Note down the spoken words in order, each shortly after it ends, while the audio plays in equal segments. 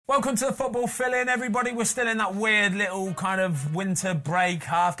Welcome to the football fill-in, everybody. We're still in that weird little kind of winter break.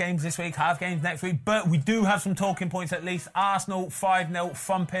 Half games this week, half games next week. But we do have some talking points at least. Arsenal 5-0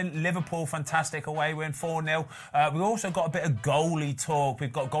 thumping. Liverpool fantastic away win 4-0. We've also got a bit of goalie talk.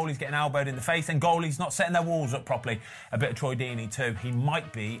 We've got goalies getting elbowed in the face and goalies not setting their walls up properly. A bit of Troy Deeney too. He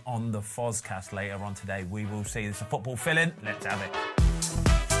might be on the Fozcast later on today. We will see. This is a football fill-in. Let's have it.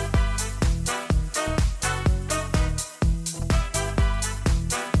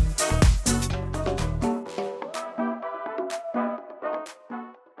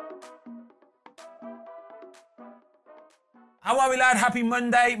 How are we, lad? Happy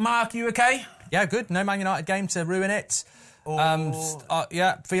Monday. Mark, you okay? Yeah, good. No Man United game to ruin it.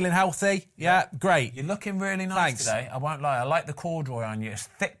 Yeah, feeling healthy. Yeah, great. You're looking really nice today. I won't lie. I like the corduroy on you. It's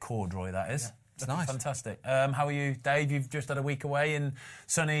thick corduroy, that is. Yeah, it's nice. Fantastic. How are you, Dave? You've just had a week away in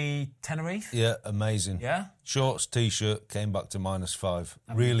sunny Tenerife? Yeah, amazing. Yeah? Shorts, T-shirt, came back to -5.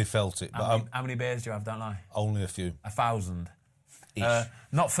 Really felt it. How many beers do you have, don't lie? Only a few. 1,000.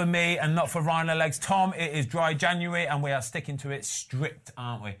 Not for me and not for Rhino Legs. Tom, it is dry January and we are sticking to it strict,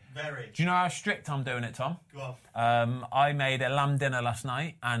 aren't we? Very. Do you know how strict I'm doing it, Tom? Go on. I made a lamb dinner last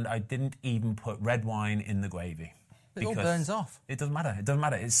night and I didn't even put red wine in the gravy. It all burns off. It doesn't matter. It doesn't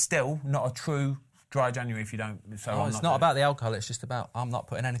matter. It's still not a true dry January if you don't. So it's not about the alcohol. It's just about I'm not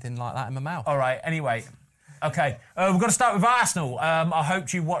putting anything like that in my mouth. All right. Anyway. Okay, we've got to start with Arsenal. I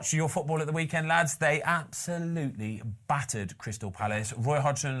hope you watched your football at the weekend, lads. They absolutely battered Crystal Palace. Roy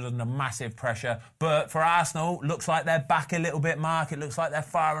Hodgson's under massive pressure. But for Arsenal, looks like they're back a little bit, Mark. It looks like they're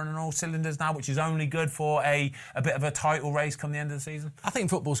firing on all cylinders now, which is only good for a bit of a title race come the end of the season. I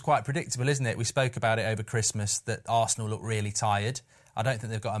think football's quite predictable, isn't it? We spoke about it over Christmas, that Arsenal look really tired. I don't think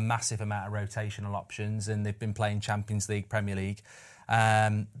they've got a massive amount of rotational options, and they've been playing Champions League, Premier League.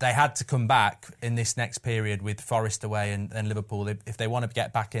 They had to come back in this next period with Forest away and Liverpool. If they want to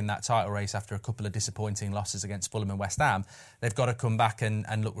get back in that title race after a couple of disappointing losses against Fulham and West Ham, they've got to come back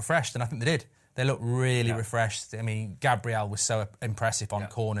and look refreshed. And I think they did. They looked really refreshed. I mean, Gabriel was so impressive on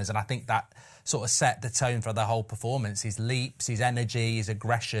corners, and I think that sort of set the tone for the whole performance. His leaps, his energy, his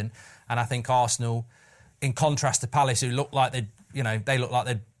aggression. And I think Arsenal, in contrast to Palace, who looked like they'd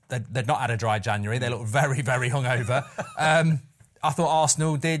not had a dry January. They looked very, very hungover. I thought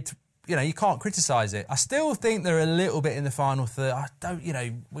Arsenal did, you can't criticise it. I still think they're a little bit in the final third. We're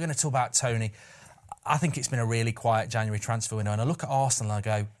going to talk about Toney. I think it's been a really quiet January transfer window. And I look at Arsenal and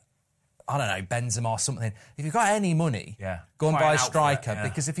I go, I don't know, Benzema or something. If you've got any money, go and buy a striker.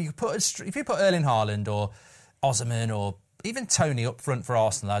 Because if you put Erling Haaland or Osimhen or even Toney up front for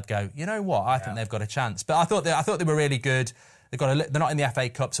Arsenal, I'd go, you know what? I think they've got a chance. But I thought they were really good. They're not in the FA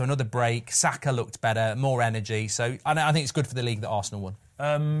Cup, so another break. Saka looked better, more energy. So I think it's good for the league that Arsenal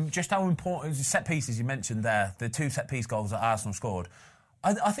won. Just how important set pieces you mentioned there, the 2 set piece goals that Arsenal scored.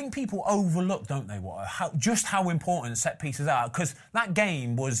 I think people overlook, don't they, how important set pieces are? Because that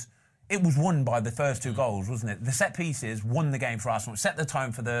game was won by the first 2 goals, wasn't it? The set pieces won the game for Arsenal, set the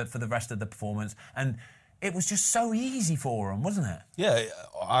tone for the rest of the performance, and it was just so easy for them, wasn't it? Yeah,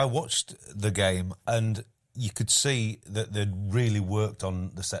 I watched the game and you could see that they'd really worked on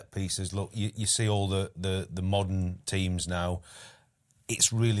the set pieces. Look, you see all the modern teams now.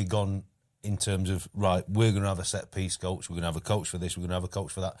 It's really gone in terms of, right, we're going to have a set piece coach, we're going to have a coach for this, we're going to have a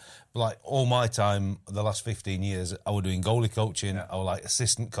coach for that. But like all my time, the last 15 years, I was doing goalie coaching, I was like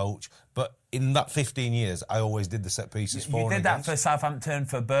assistant coach. But in that 15 years, I always did the set pieces for You did that for Southampton,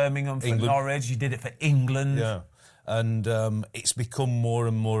 for Birmingham, for Norwich, you did it for England. Yeah, and it's become more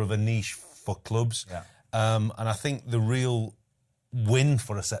and more of a niche for clubs. Yeah. And I think the real win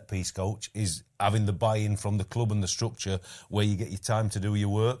for a set-piece coach is having the buy-in from the club and the structure where you get your time to do your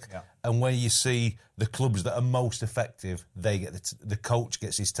work. Yeah. And where you see the clubs that are most effective, they get the coach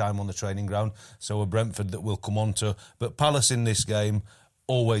gets his time on the training ground. So a Brentford that we'll come on to. But Palace in this game,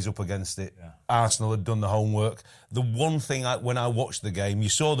 always up against it. Yeah. Arsenal had done the homework. The one thing, when I watched the game, you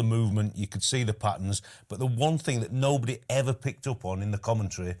saw the movement, you could see the patterns, but the one thing that nobody ever picked up on in the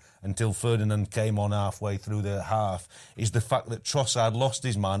commentary until Ferdinand came on halfway through the half is the fact that Trossard lost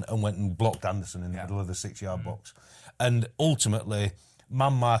his man and went and blocked Anderson in the middle of the 6-yard box. And ultimately,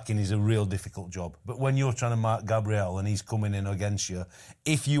 man marking is a real difficult job. But when you're trying to mark Gabriel and he's coming in against you,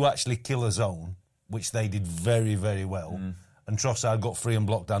 if you actually kill a zone, which they did very, very well, and Trossard got free and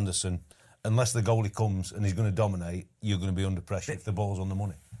blocked Anderson, unless the goalie comes and he's going to dominate, you're going to be under pressure if the ball's on the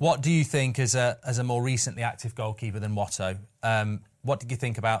money. What do you think, as a more recently active goalkeeper than Watto, what did you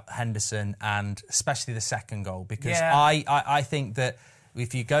think about Henderson and especially the second goal? Because I think that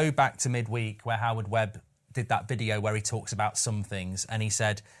if you go back to midweek where Howard Webb did that video where he talks about some things and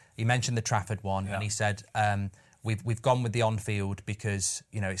he mentioned the Trafford one and he said, We've gone with the on-field because,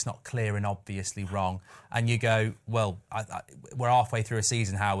 you know, it's not clear and obviously wrong. And you go, well, we're halfway through a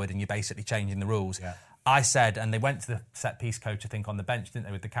season, Howard, and you're basically changing the rules. Yeah. I said, and they went to the set-piece coach, I think, on the bench, didn't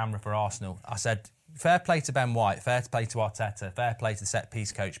they, with the camera for Arsenal. I said, fair play to Ben White, fair play to Arteta, fair play to the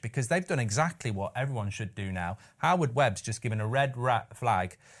set-piece coach, because they've done exactly what everyone should do now. Howard Webb's just given a red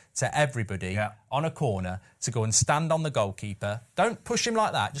flag to everybody on a corner to go and stand on the goalkeeper. Don't push him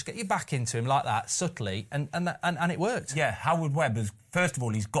like that. Just get your back into him like that, subtly, and it worked. Yeah, Howard Webb has, first of all,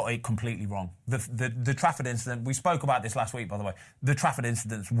 he's got it completely wrong. The Trafford incident, we spoke about this last week, by the way. The Trafford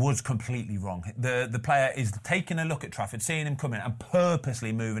incident was completely wrong. The player is taking a look at Trafford, seeing him coming and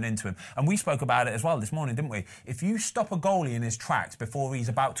purposely moving into him. And we spoke about it as well this morning, didn't we? If you stop a goalie in his tracks before he's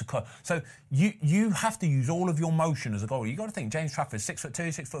about to cut, so you have to use all of your motion as a goalie. You've got to think, James Trafford's 6'2",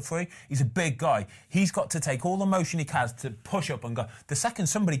 6'3". He's a big guy. He's got to take all the motion he can to push up and go. The second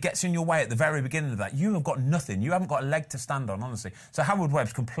somebody gets in your way at the very beginning of that, you have got nothing. You haven't got a leg to stand on, honestly. So Howard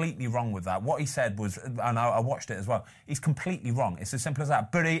Webb's completely wrong with that. What he said was, and I watched it as well, he's completely wrong. It's as simple as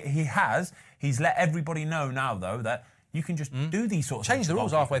that. But he's let everybody know now, though, that you can just do these sorts of things. Change the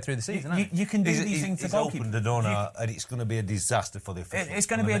rules halfway through the season, you can do these things to goalkeepers. He's opened the door now, and it's going to be a disaster for the officials. It's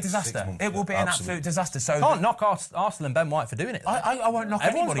going to be a disaster. It will be an absolute disaster. So can't knock Arsenal and Ben White for doing it. I won't knock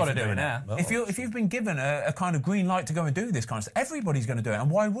Everyone's anybody got to for doing do it it. now. If you've been given a kind of green light to go and do this kind of stuff, everybody's going to do it. And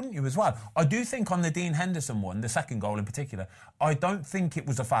why wouldn't you as well? I do think on the Dean Henderson one, the second goal in particular, I don't think it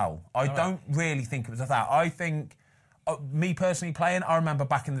was a foul. I don't really think it was a foul. I think... me personally playing, I remember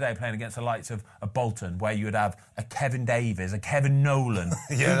back in the day playing against the likes of a Bolton, where you would have a Kevin Davies, a Kevin Nolan.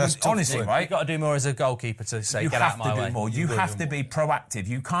 That's honestly, right? You've got to do more as a goalkeeper to say, get out my way. You have to be proactive.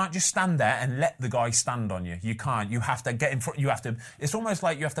 You can't just stand there and let the guy stand on you. You can't. You have to get in front. You have to. It's almost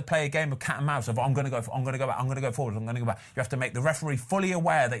like you have to play a game of cat and mouse. Of I'm going to go back. I'm going to go forward. I'm going to go back. You have to make the referee fully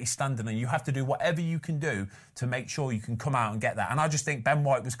aware that he's standing, and you have to do whatever you can do to make sure you can come out and get that. And I just think Ben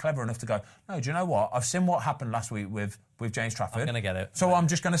White was clever enough to go, no, do you know what? I've seen what happened last week with James Trafford. I'm going to get it. So I'm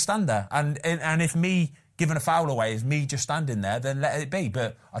just going to stand there. And if me giving a foul away is me just standing there, then let it be.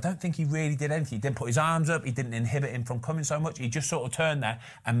 But I don't think he really did anything. He didn't put his arms up. He didn't inhibit him from coming so much. He just sort of turned there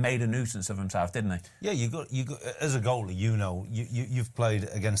and made a nuisance of himself, didn't he? Yeah, you got as a goalie, you know, you've played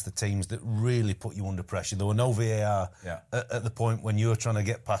against the teams that really put you under pressure. There were no VAR at the point when you were trying to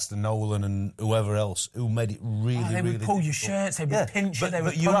get past the Nolan and whoever else who made it really, they would pull your shirts, they would pinch you, they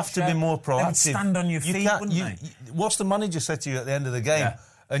would But you have to be more proactive. They would stand on your feet, wouldn't they? What's the manager said to you at the end of the game? Yeah.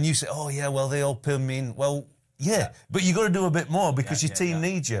 And you say, oh, yeah, well, they all pinned me in. Well, yeah, but you've got to do a bit more because your team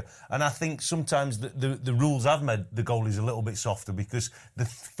needs you. And I think sometimes the rules have made the goalies a little bit softer because they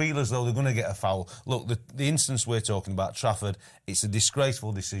feel as though they're going to get a foul. Look, the instance we're talking about, Trafford, it's a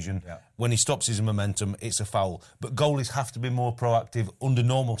disgraceful decision. Yeah. When he stops his momentum, it's a foul. But goalies have to be more proactive under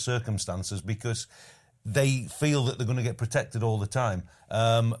normal circumstances because they feel that they're going to get protected all the time.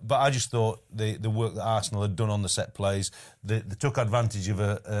 But I just thought the work that Arsenal had done on the set plays, they took advantage of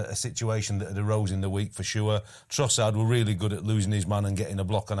a situation that had arose in the week for sure. Trossard were really good at losing his man and getting a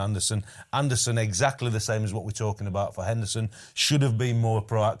block on Anderson. Anderson, exactly the same as what we're talking about for Henderson, should have been more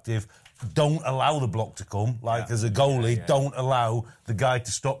proactive. Don't allow the block to come. As a goalie, don't allow the guy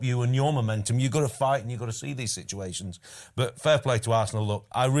to stop you and your momentum. You've got to fight and you've got to see these situations. But fair play to Arsenal. Look,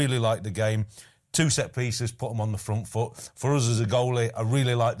 I really like the game. 2 set pieces, put them on the front foot. For us as a goalie, I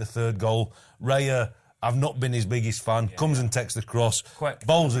really like the third goal. Raya, I've not been his biggest fan. Comes and takes the cross.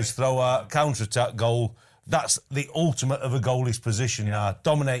 Bowls his throw out, counter-attack goal. That's the ultimate of a goalie's position now.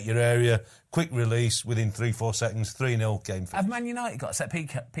 Dominate your area, quick release within 3-4 seconds, 3-0 game. Have Man United got a set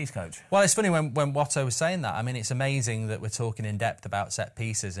piece coach? Well, it's funny when Watto was saying that. I mean, it's amazing that we're talking in depth about set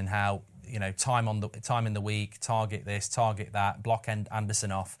pieces and how, you know, time in the week, target this, target that, block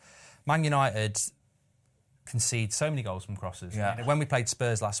Anderson off. Man United concede so many goals from crosses. Yeah. You know, when we played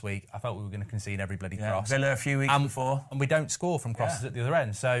Spurs last week, I felt we were going to concede every bloody cross. Villa a few weeks before. And we don't score from crosses at the other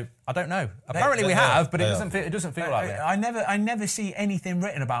end. So, I don't know. Apparently we have, but it doesn't feel like it. I never see anything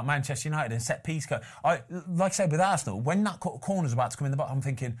written about Manchester United and set piece coach. Like I said with Arsenal, when that corner's about to come in the box, I'm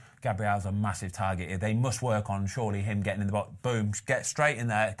thinking, Gabriel's a massive target here. They must work on surely him getting in the box. Boom, get straight in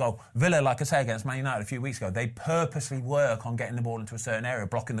there, go. Villa, like I say, against Man United a few weeks ago, they purposely work on getting the ball into a certain area,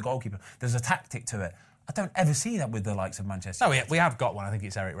 blocking the goalkeeper. There's a tactic to it. I don't ever see that with the likes of Manchester. No, we have got one. I think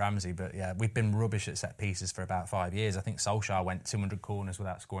it's Eric Ramsey, but yeah, we've been rubbish at set pieces for about 5 years. I think Solskjaer went 200 corners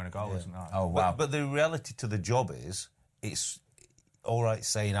without scoring a goal or something like that. Oh, wow. But the reality to the job is, it's all right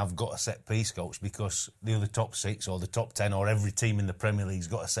saying I've got a set piece coach because the other top 6 or the top 10 or every team in the Premier League's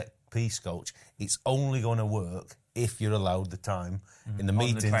got a set piece, coach. It's only going to work if you're allowed the time in the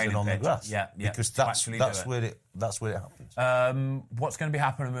meetings and on the grass. Yeah, because that's where it happens. What's going to be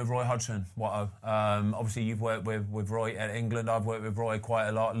happening with Roy Hodgson, Watto? Obviously, you've worked with Roy at England. I've worked with Roy quite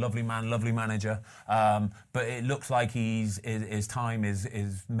a lot. Lovely man, lovely manager. But it looks like his time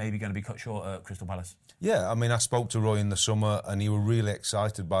is maybe going to be cut short at Crystal Palace. Yeah, I mean, I spoke to Roy in the summer and he was really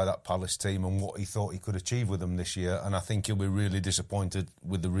excited by that Palace team and what he thought he could achieve with them this year. And I think he'll be really disappointed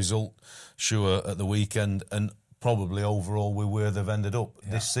with the result, sure, at the weekend and probably overall with where they've ended up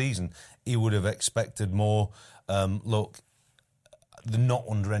this season. He would have expected more. Look, they're not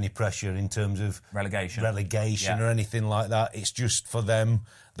under any pressure in terms of relegation or anything like that. It's just for them.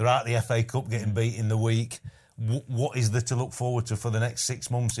 They're at the FA Cup getting beat in the week. What is there to look forward to for the next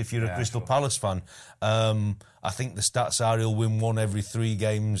 6 months if you're a Crystal Palace fan? I think the stats are he'll win 1 every 3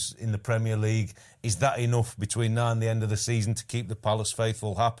 games in the Premier League. Is that enough between now and the end of the season to keep the Palace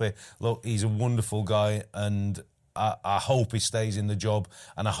faithful happy? Look, he's a wonderful guy and I hope he stays in the job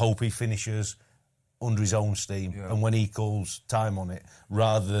and I hope he finishes under his own steam and when he calls time on it,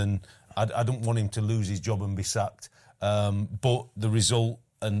 rather than... I don't want him to lose his job and be sacked. But the result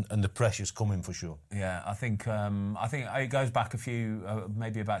and the pressure's coming for sure. Yeah, I think it goes back a few,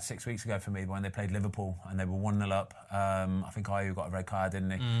 maybe about 6 weeks ago for me when they played Liverpool and they were 1-0 up. I think Ayew got a red card,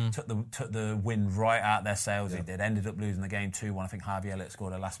 didn't he? Took the win right out their sails. He did. Ended up losing the game 2-1. I think Harvey Elliott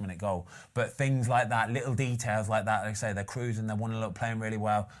scored a last-minute goal. But things like that, little details like that, like I say, they're cruising, they're 1-0 up, playing really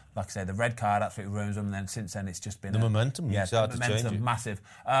well. Like I say, the red card absolutely ruins them. And then since then, it's just been the momentum. Yeah, the momentum, massive.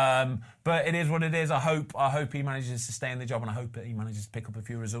 But it is what it is. I hope he manages to stay in the job, and I hope that he manages to pick up a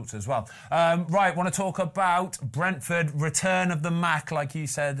few results as well. Right, want to talk about Brentford, return of the Mac, like you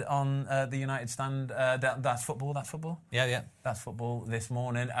said on the United stand. That's football. That's football. Yeah. That's football this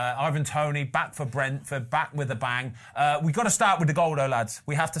morning. Ivan Toney back for Brentford, back with a bang. We've got to start with the goal, though, lads.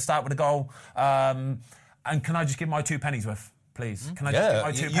 We have to start with the goal. And can I just give my 2 pennies worth? Please, can I just get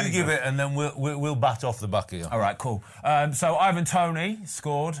my 2 pennies? You give it, and then we'll bat off the back of you. All right, cool. So Ivan Toney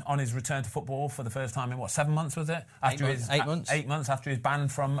scored on his return to football for the first time in 7 months, was it? After 8 months. 8 months after his ban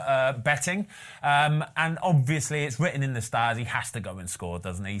from betting, and obviously it's written in the stars. He has to go and score,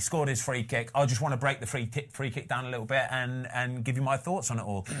 doesn't he? He scored his free kick. I just want to break the free kick down a little bit and give you my thoughts on it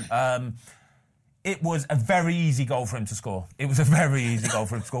all. It was a very easy goal for him to score.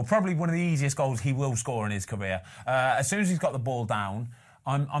 Probably one of the easiest goals he will score in his career. As soon as he's got the ball down,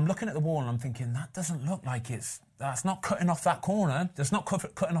 I'm looking at the wall and I'm thinking, that doesn't look like that's not cutting off that corner. That's not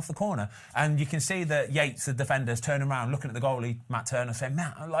cutting off the corner. And you can see that Yates, the defender's turning around, looking at the goalie, Matt Turner, saying,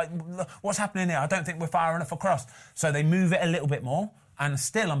 Matt, what's happening here? I don't think we're far enough across. So they move it a little bit more. And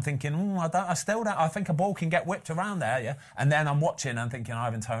still, I'm thinking, I think a ball can get whipped around there, yeah? And then I'm watching and thinking,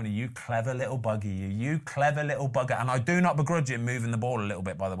 Ivan Toney, you clever little bugger, you clever little bugger. And I do not begrudge him moving the ball a little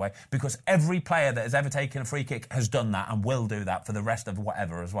bit, by the way, because every player that has ever taken a free kick has done that and will do that for the rest of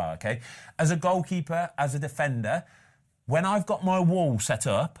whatever as well, okay? As a goalkeeper, as a defender, when I've got my wall set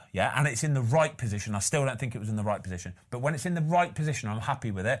up, yeah, and it's in the right position, I still don't think it was in the right position, but when it's in the right position, I'm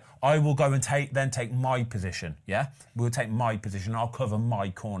happy with it, I will go and take my position, yeah? We'll take my position, I'll cover my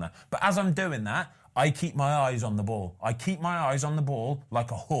corner. But as I'm doing that, I keep my eyes on the ball. I keep my eyes on the ball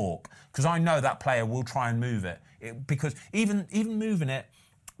like a hawk, because I know that player will try and move it. Because even moving it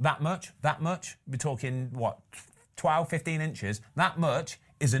that much, we're talking, 12, 15 inches, that much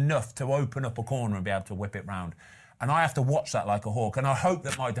is enough to open up a corner and be able to whip it round. And I have to watch that like a hawk. And I hope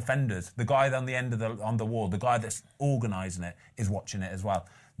that my defenders, the guy on the end of on the wall, the guy that's organising it, is watching it as well.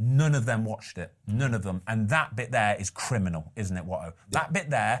 None of them watched it. None of them. And that bit there is criminal, isn't it, Watto? Yeah. That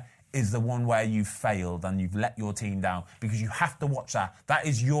bit there is the one where you've failed and you've let your team down, because you have to watch that. That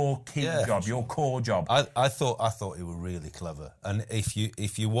is your key job, your core job. I thought he was really clever. And if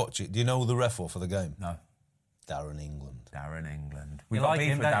you watch it, do you know the ref for the game? No. Darren England. We got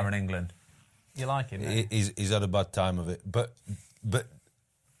beef with Darren England. You like him? He's had a bad time of it. But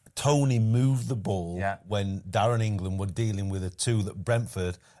Toney moved the ball when Darren England were dealing with a 2 that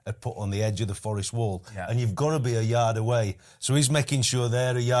Brentford had put on the edge of the Forest wall. Yeah. And you've got to be a yard away. So he's making sure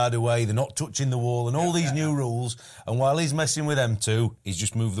they're a yard away, they're not touching the wall, and all these new rules. And while he's messing with them 2, he's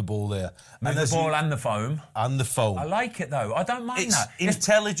just moved the ball there. And the ball and the foam. I like it, though. I don't mind that. It's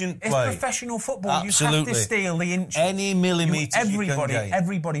intelligent play. It's professional football. Absolutely. You have to steal the inches. Any millimetres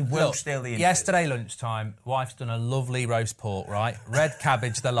Everybody will steal the inches. Yesterday lunchtime, wife's done a lovely roast pork, right? Red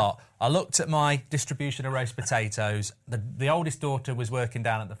cabbage, the lot. I looked at my distribution of roast potatoes. The oldest daughter was working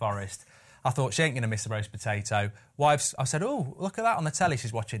down at the Forest. I thought, she ain't going to miss a roast potato. I said, oh, look at that on the telly.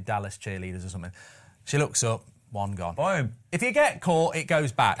 She's watching Dallas cheerleaders or something. She looks up, one gone. Boom. If you get caught, it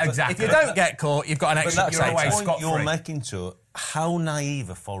goes back. Exactly. If you don't get caught, you've got an extra But that's potato. the point you're making to how naive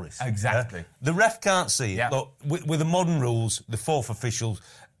are Forest. Exactly. Yeah? The ref can't see it. Yeah. Look, with the modern rules, the fourth official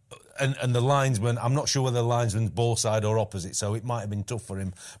and the linesman, I'm not sure whether the linesman's ball side or opposite, so it might have been tough for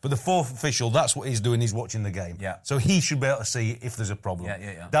him. But the fourth official, that's what he's doing, he's watching the game. Yeah. So he should be able to see if there's a problem.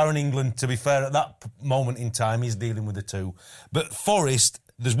 Yeah. Darren England, to be fair, at that moment in time, he's dealing with the two. But Forest,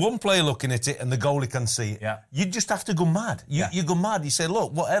 there's one player looking at it and the goalie can see it. Yeah. You just have to go mad. You go mad. You say,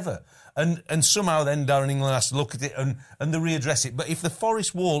 look, whatever. And somehow then Darren England has to look at it and they readdress it. But if the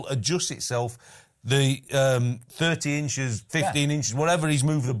Forest wall adjusts itself, the 30 inches, 15 inches, whatever he's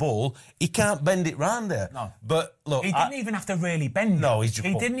moved the ball, he can't bend it round there. No. But look, He didn't even have to really bend it. No, he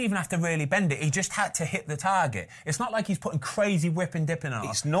didn't even have to really bend it. He just had to hit the target. It's not like he's putting crazy whip and dipping on.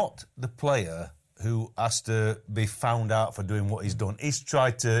 It's not the player who has to be found out for doing what he's done. He's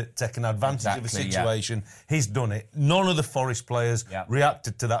tried to take an advantage of a situation. Yeah. He's done it. None of the Forest players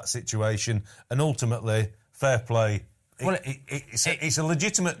reacted to that situation. And ultimately, fair play. Well, it's a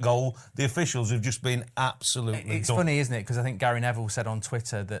legitimate goal. The officials have just been absolutely It's funny, isn't it? Because I think Gary Neville said on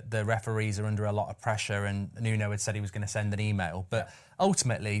Twitter that the referees are under a lot of pressure and Nuno had said he was going to send an email. But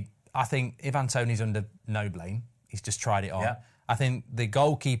ultimately, I think Ivan Toney's under no blame. He's just tried it on. Yeah. I think the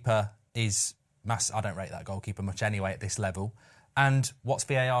goalkeeper is massive. I don't rate that goalkeeper much anyway at this level. And what's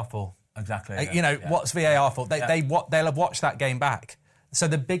VAR for? Exactly. What's VAR for? They'll have watched that game back. So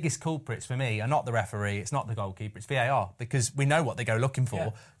the biggest culprits for me are not the referee, it's not the goalkeeper, it's VAR, because we know what they go looking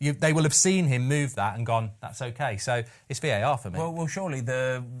for. Yeah. They will have seen him move that and gone, that's okay. So it's VAR for me. Well, surely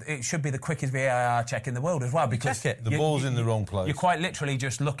it should be the quickest VAR check in the world as well, because the ball's in the wrong place. You're quite literally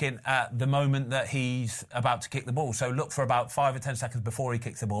just looking at the moment that he's about to kick the ball. So look for about 5 or 10 seconds before he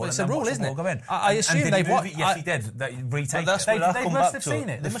kicks the ball. Well, it's a rule, isn't it? Go in. I assume they've watched. Yes, he did. Retake it. They must have seen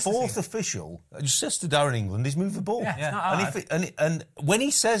it. The fourth official just says to Darren England, he's moved the ball. Yeah. It's not hard. And when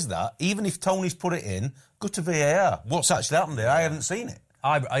he says that, even if Toney's put it in, go to VAR. What's actually happened there? I haven't seen it.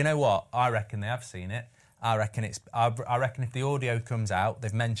 I know what. I reckon they have seen it. I reckon if the audio comes out,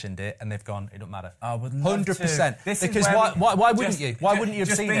 they've mentioned it and they've gone, it don't matter. I would love 100%. To. Because why wouldn't you? Why wouldn't you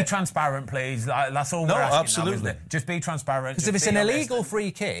have seen it? Just be transparent, please. That's all we're asking. Absolutely. Now, isn't it? Just be transparent. Because if it's an illegal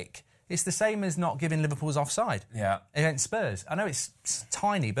free kick, it's the same as not giving Liverpool's offside. Yeah. Against Spurs. I know it's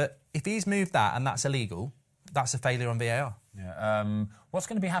tiny, but if he's moved that and that's illegal, that's a failure on VAR. Yeah. What's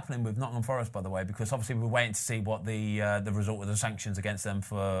going to be happening with Nottingham Forest, by the way? Because obviously we're waiting to see what the result of the sanctions against them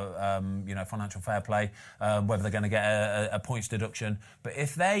for financial fair play, whether they're going to get a points deduction. But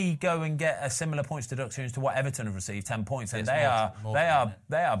if they go and get a similar points deduction to what Everton have received, 10 points, then they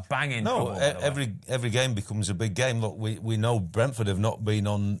are banging. No, every game becomes a big game. Look, we know Brentford have not been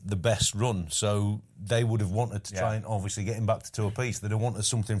on the best run, so they would have wanted to try and obviously get him back to 2 apiece. They'd have wanted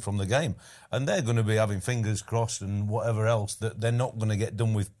something from the game. And they're going to be having fingers crossed and whatever else, that they're not going to get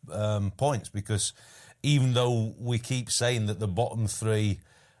done with points, because even though we keep saying that the bottom 3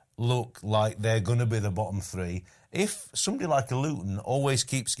 look like they're going to be the bottom 3, if somebody like a Luton always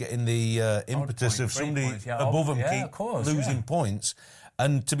keeps getting the impetus of somebody above them keep losing points,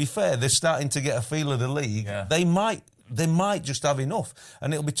 and to be fair, they're starting to get a feel of the league, they might just have enough.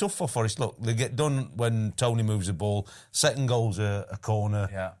 And it'll be tough for Forest. Look, they get done when Toney moves the ball. Second goal's a corner.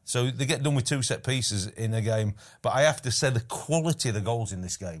 Yeah. So they get done with 2 set pieces in a game. But I have to say the quality of the goals in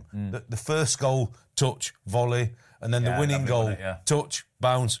this game. The first goal, touch, volley. And then the winning goal, touch,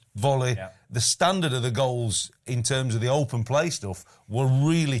 bounce, volley. Yeah. The standard of the goals in terms of the open play stuff were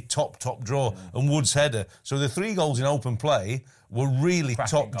really top draw. And Wood's header. So the 3 goals in open play were really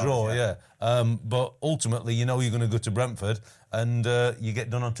top draw, but ultimately, you're going to go to Brentford and you get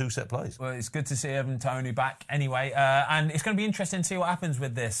done on 2 set plays. Well, it's good to see Evan Toney back anyway. And it's going to be interesting to see what happens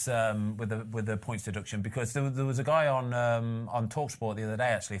with this, with the points deduction, because there was a guy on TalkSport the other day,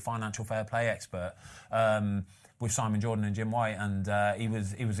 actually, financial fair play expert, with Simon Jordan and Jim White, and he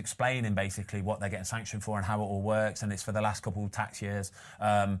was explaining basically what they're getting sanctioned for and how it all works, and it's for the last couple of tax years.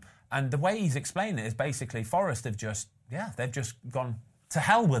 And the way he's explaining it is basically Forest have they've just gone, to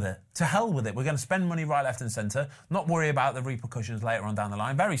hell with it. To hell with it. We're going to spend money right, left and centre, not worry about the repercussions later on down the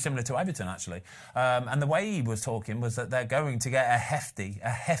line. Very similar to Everton, actually. And the way he was talking was that they're going to get a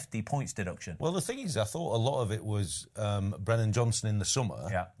hefty points deduction. Well, the thing is, I thought a lot of it was Brennan Johnson in the summer.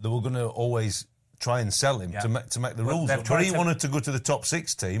 Yeah. They were going to always try and sell him to make the rules up. But he wanted to go to the top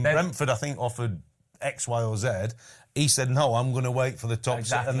 6 team. Brentford, I think, offered X, Y, or Z. He said, no, I'm going to wait for the top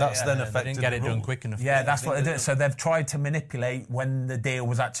Exactly, and that's then affected They didn't get the it rule. done quick enough. Yeah, that's what they did. So they've tried to manipulate when the deal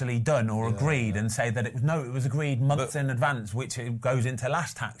was actually done or agreed and say that it was agreed months in advance, which it goes into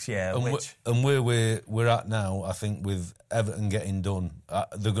last tax year. And where we're at now, I think with Everton getting done,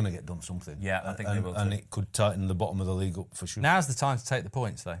 they're going to get done something. Yeah, I think they will. And it could tighten the bottom of the league up for sure. Now's the time to take the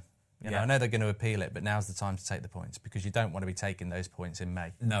points, though. You know, I know they're going to appeal it, but now's the time to take the points because you don't want to be taking those points in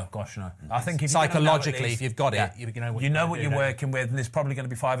May. No, gosh, no. I think if psychologically, if you've got it, you know what you're working with, and there's probably going to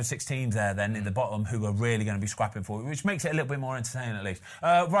be 5 or 6 teams there then in the bottom who are really going to be scrapping for it, which makes it a little bit more entertaining at least.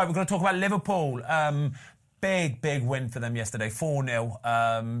 Right, we're going to talk about Liverpool. Big win for them yesterday,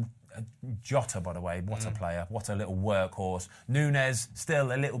 4-0. Jota, by the way, what a player, what a little workhorse. Nunes,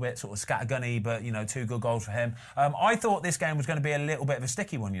 still a little bit sort of scattergunny, but, 2 good goals for him. I thought this game was going to be a little bit of a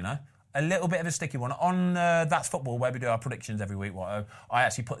sticky one, A little bit of a sticky one. On That's Football, where we do our predictions every week, I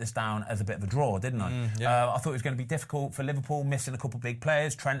actually put this down as a bit of a draw, didn't I? I thought it was going to be difficult for Liverpool, missing a couple of big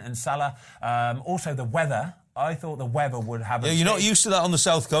players, Trent and Salah. Also, the weather. I thought the weather would have you're not used to that on the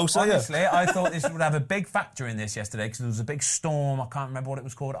South Coast, are you? Honestly, I thought this would have a big factor in this yesterday because there was a big storm. I can't remember what it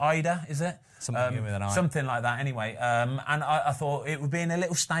was called. Ida, is it? Something with an I. Something like that, anyway. And I thought it would be in a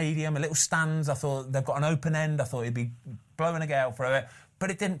little stadium, a little stands. I thought they've got an open end. I thought it'd be blowing a gale through it. But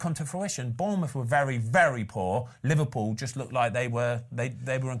it didn't come to fruition. Bournemouth were very, very poor. Liverpool just looked like they were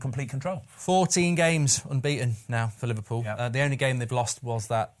in complete control. 14 games unbeaten now for Liverpool. Yep. The only game they've lost was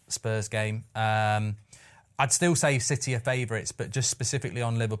that Spurs game. I'd still say City are favourites, but just specifically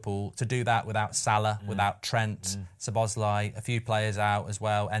on Liverpool, to do that without Salah, without Trent, Szoboszlai, a few players out as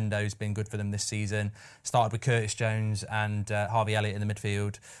well. Endo's been good for them this season. Started with Curtis Jones and Harvey Elliott in the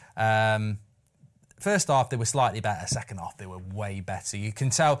midfield. First half, they were slightly better. Second half, they were way better. You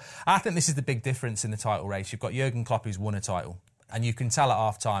can tell. I think this is the big difference in the title race. You've got Jurgen Klopp, who's won a title. And you can tell at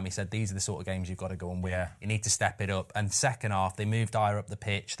half-time, he said, these are the sort of games you've got to go and win. You need to step it up. And second half, they moved higher up the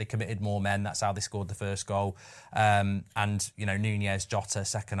pitch. They committed more men. That's how they scored the first goal. And, Nunez, Jota,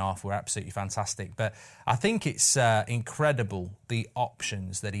 second half were absolutely fantastic. But I think it's incredible, the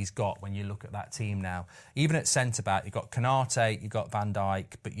options that he's got when you look at that team now. Even at centre-back, you've got Konate, you've got Van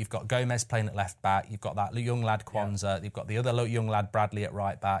Dijk, but you've got Gomez playing at left-back. You've got that young lad, Kwanzaa. You've got the other young lad, Bradley, at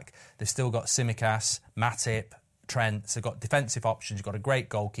right-back. They've still got Tsimikas, Matip, Trent. So they've got defensive options. You've got a great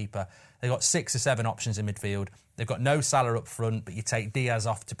goalkeeper. They've got 6 or 7 options in midfield. They've got no Salah up front, but you take Diaz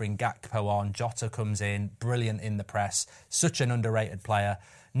off to bring Gakpo on. Jota comes in, brilliant in the press. Such an underrated player.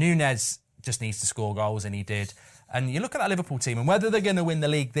 Nunes just needs to score goals, and he did. And you look at that Liverpool team, and whether they're going to win the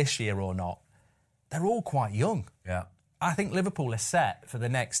league this year or not, they're all quite young. Yeah. I think Liverpool are set for the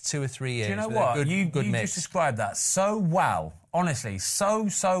next 2 or 3 years. Do you know with what? a good you mix. just described that so well. Honestly, so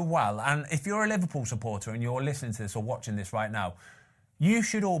well. And if you're a Liverpool supporter and you're listening to this or watching this right now, you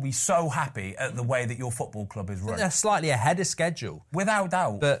should all be so happy at the way that your football club is run. They're slightly ahead of schedule. Without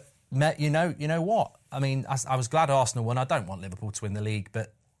doubt. But, you know what? I mean, I was glad Arsenal won. I don't want Liverpool to win the league,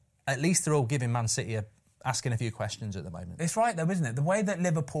 but at least they're all giving Man City asking a few questions at the moment. It's right, though, isn't it? The way that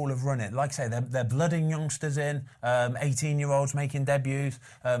Liverpool have run it, like I say, they're blooding youngsters in, 18-year-olds making debuts.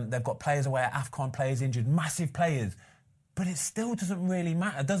 They've got players away at AFCON, players injured, massive players. But it still doesn't really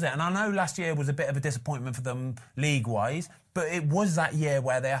matter, does it? And I know last year was a bit of a disappointment for them league-wise, but it was that year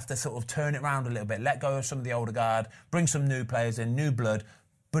where they have to sort of turn it around a little bit, let go of some of the older guard, bring some new players in, new blood.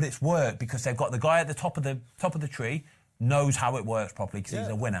 But it's worked because they've got the guy at the top of the tree knows how it works properly because he's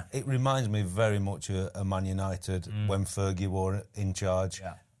a winner. It reminds me very much of Man United when Fergie were in charge.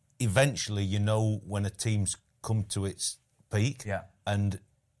 Yeah. Eventually, you know when a team's come to its peak, and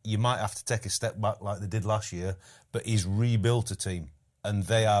you might have to take a step back like they did last year, but he's rebuilt a team, and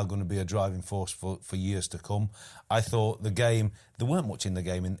they are going to be a driving force for years to come. I thought the game, there weren't much in the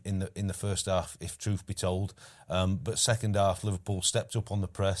game in the first half, if truth be told, but second half, Liverpool stepped up on the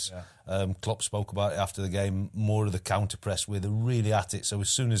press. Klopp spoke about it after the game, more of the counter press where they're really at it. So as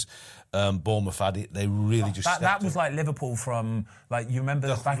soon as Bournemouth had it, they really just stepped that was up. like Liverpool from, like, you remember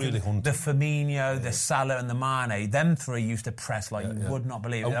the back really of the Firmino, the Salah and the Mane, them three used to press like you would not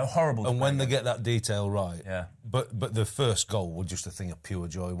believe. They're horrible. And when they get that detail right, but the first goal was just a thing of pure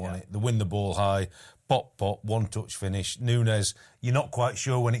joy, wasn't it? They win the ball high, pop, one-touch finish. Nunes, you're not quite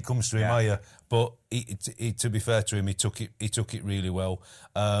sure when it comes to him, are you? But he, to be fair to him, he took it really well.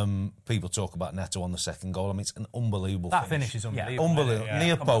 People talk about Neto on the second goal. I mean, it's an unbelievable finish is unbelievable. Unbelievable.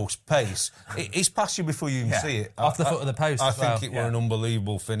 Near post, pace. It's past you before you even see it. Off the foot of the post I think it were an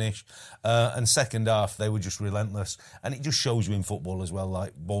unbelievable finish. And second half, they were just relentless. And it just shows you in football as well,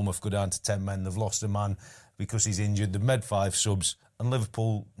 like Bournemouth go down to 10 men, they've lost a man because he's injured. They've made 5 subs, and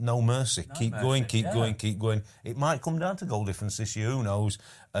Liverpool, no mercy. Keep going. It might come down to goal difference this year, who knows?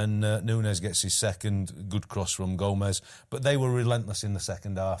 And Núñez gets his second, good cross from Gomez. But they were relentless in the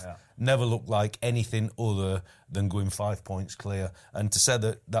second half. Yeah. Never looked like anything other than going 5 points clear. And to say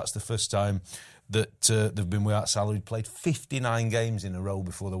that that's the first time that they've been without salary, played 59 games in a row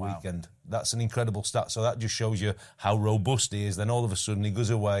before the weekend. That's an incredible stat. So that just shows you how robust he is. Then all of a sudden he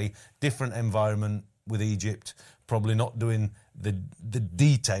goes away, different environment with Egypt, probably not doing the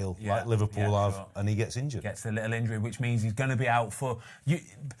detail like Liverpool have, sure. And he gets injured. Gets a little injury, which means he's going to be out for...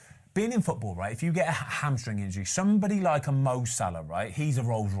 Being in football, right, if you get a hamstring injury, somebody like a Mo Salah, right, he's a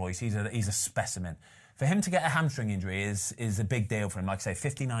Rolls Royce, he's a specimen. For him to get a hamstring injury is a big deal for him. Like I say,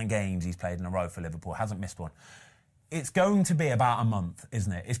 59 games he's played in a row for Liverpool, hasn't missed one. It's going to be about a month,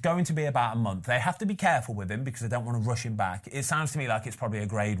 isn't it? It's going to be about a month. They have to be careful with him because they don't want to rush him back. It sounds to me like it's probably a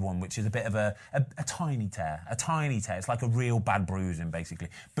grade 1, which is a bit of a tiny tear. A tiny tear. It's like a real bad bruising, basically.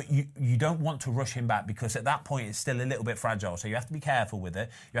 But you don't want to rush him back because at that point it's still a little bit fragile. So you have to be careful with it.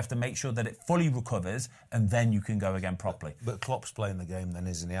 You have to make sure that it fully recovers and then you can go again properly. But Klopp's playing the game then,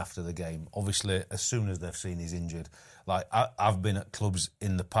 isn't he, after the game? Obviously, as soon as they've seen he's injured. Like, I've been at clubs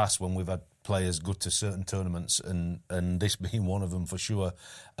in the past when we've had players go to certain tournaments, and this being one of them for sure.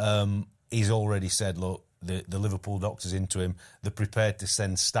 He's already said, look, the Liverpool doctor's into him. They're prepared to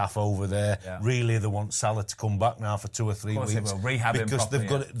send staff over there. Yeah. Really, they want Salah to come back now for 2 or 3 weeks. They will rehab him because properly,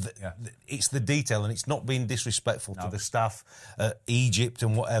 they've got it. It's the detail, and it's not being disrespectful to the staff at Egypt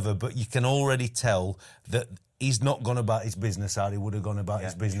and whatever. But you can already tell that he's not gone about his business how he would have gone about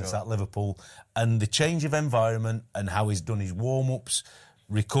his business at Liverpool. And the change of environment and how he's done his warm-ups,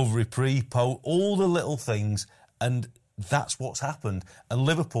 recovery, pre-po, all the little things, and that's what's happened. And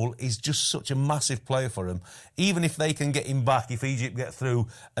Liverpool is just such a massive player for him. Even if they can get him back, if Egypt get through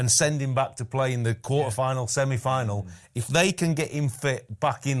and send him back to play in the quarter-final, semi-final, if they can get him fit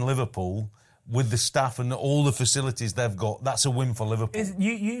back in Liverpool with the staff and all the facilities they've got, that's a win for Liverpool.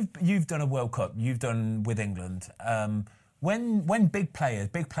 You've done a World Cup, you've done with England. When big players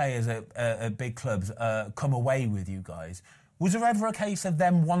at big clubs come away with you guys, was there ever a case of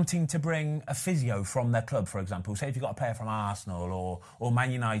them wanting to bring a physio from their club, for example? Say if you've got a player from Arsenal or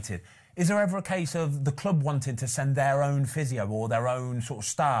Man United, is there ever a case of the club wanting to send their own physio or their own sort of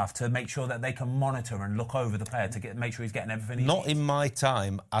staff to make sure that they can monitor and look over the player to make sure he's getting everything he needs? Not in my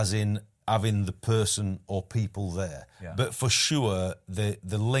time, as in having the person or people there. Yeah. But for sure, the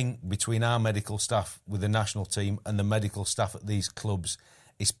link between our medical staff with the national team and the medical staff at these clubs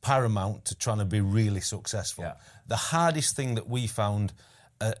is paramount to trying to be really successful. Yeah. The hardest thing that we found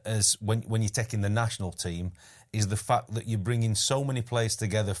as when you're taking the national team is the fact that you're bringing so many players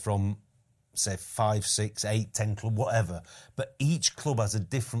together from, say, 5, 6, 8, 10 club, whatever. But each club has a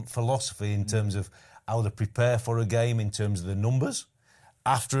different philosophy in terms of how they prepare for a game, in terms of the numbers.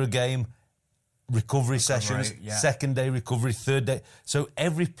 After a game, recovery sessions, second day recovery, third day. So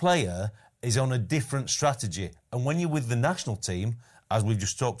every player is on a different strategy. And when you're with the national team, as we've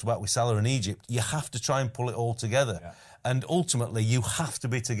just talked about with Salah and Egypt, you have to try and pull it all together. Yeah. And ultimately, you have to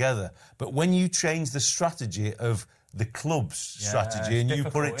be together. But when you change the strategy of the club's strategy and you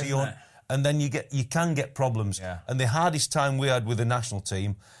put it to your... And then you can get problems. Yeah. And the hardest time we had with the national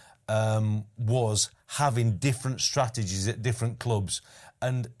team was having different strategies at different clubs.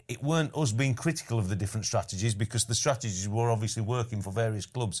 And it weren't us being critical of the different strategies because the strategies were obviously working for various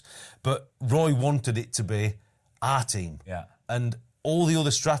clubs. But Roy wanted it to be our team. Yeah. And all the other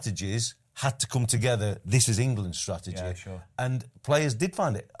strategies had to come together. This is England's strategy. Yeah, sure. And players did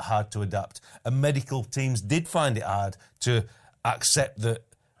find it hard to adapt. And medical teams did find it hard to accept that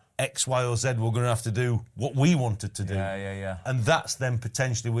X, Y or Z were going to have to do what we wanted to do. Yeah. And that's then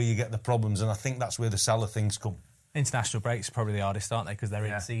potentially where you get the problems. And I think that's where the Salah things come. International breaks are probably the hardest, aren't they? Because they're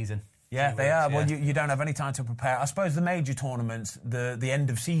in season. Yeah, they are. Well, you don't have any time to prepare. I suppose the major tournaments, the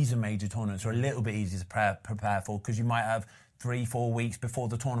end-of-season major tournaments are a little bit easier to prepare for because you might have 3-4 weeks before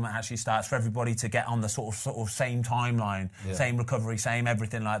the tournament actually starts for everybody to get on the sort of same timeline, same recovery, same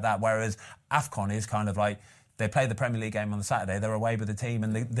everything like that. Whereas AFCON is kind of like they play the Premier League game on the Saturday, they're away with the team,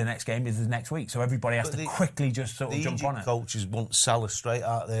 and the next game is the next week. So everybody has to quickly just sort of jump on it. The coaches want Salah straight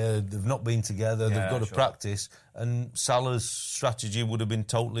out there. They've not been together. They've got to practice. and Salah's strategy would have been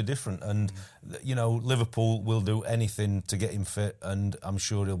totally different. And, you know, Liverpool will do anything to get him fit, and I'm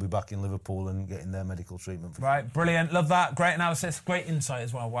sure he'll be back in Liverpool and getting their medical treatment. Right, brilliant. Love that. Great analysis, great insight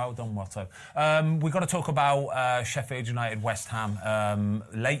as well. Well done, Watto. We've got to talk about Sheffield United, West Ham.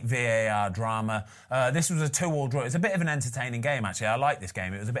 Late VAR drama. This was a 2-2 draw. It's a bit of an entertaining game, actually. I like this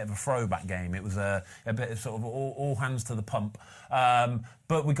game. It was a bit of a throwback game. It was a bit of sort of all hands to the pump.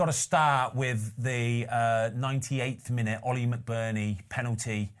 But we've got to start with the 98th minute Ollie McBurney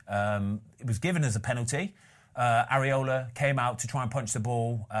penalty. It was given as a penalty. Areola came out to try and punch the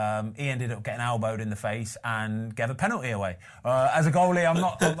ball. He ended up getting elbowed in the face and gave a penalty away. As a goalie,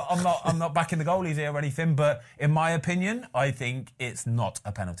 I'm not backing the goalies here or anything, but in my opinion, I think it's not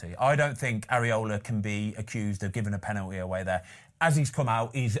a penalty. I don't think Areola can be accused of giving a penalty away there. As he's come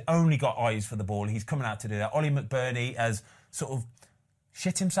out, he's only got eyes for the ball. He's coming out to do that. Ollie McBurney has sort of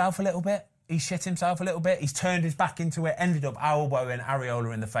shit himself a little bit. He's turned his back into it, ended up elbowing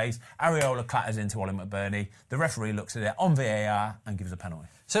Areola in the face. Areola clatters into Ollie McBurney. The referee looks at it on VAR and gives a penalty.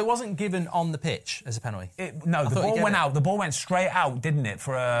 So it wasn't given on the pitch as a penalty? No, the ball went out. The ball went straight out, didn't it?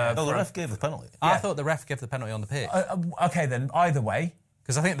 The ref gave the penalty. I thought the ref gave the penalty on the pitch. OK, then, either way.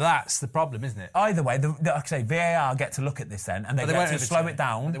 Because I think that's the problem, isn't it? Either way, like I say, VAR get to look at this then, and they get to slow it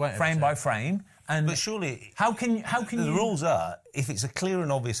down, frame by frame. But surely, how can you? The rules are, if it's a clear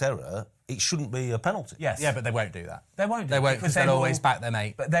and obvious error, it shouldn't be a penalty. Yes. Yeah, but they won't do that. They won't. They won't, because they'll always back their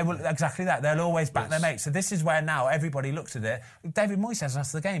mate. But they will, exactly that. They'll always back their mate. So this is where now everybody looks at it. David Moyes says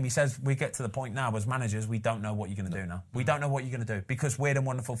that's the game. He says we get to the point now as managers, we don't know what you're going to do now. We don't know what you're going to do because weird and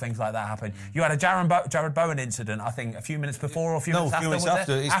wonderful things like that happen. You had a Jared Bowen incident, I think, a few minutes before or a few minutes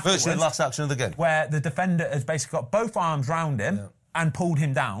after. It's virtually the last action of the game. Where the defender has basically got both arms round him and pulled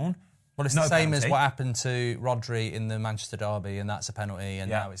him down. Well, it's the same as what happened to Rodri in the Manchester derby, and that's a penalty, and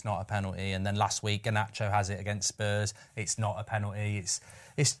now it's not a penalty. And then last week, Garnacho has it against Spurs. It's not a penalty.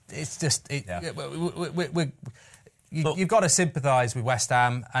 It's just... You've got to sympathise with West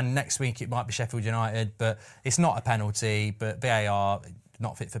Ham, and next week it might be Sheffield United, but it's not a penalty, but VAR...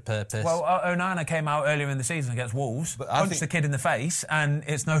 not fit for purpose. Well, Onana came out earlier in the season against Wolves, punched the kid in the face, and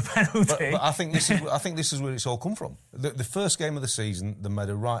it's no penalty. But I think this is where it's all come from. The first game of the season, they made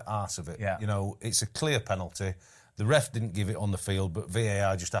a right arse of it. Yeah. You know, it's a clear penalty. The ref didn't give it on the field, but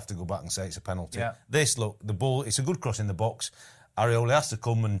VAR just have to go back and say it's a penalty. Yeah. The ball, it's a good cross in the box. Areola has to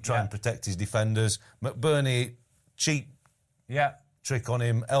come and try and protect his defenders. McBurney, cheap trick on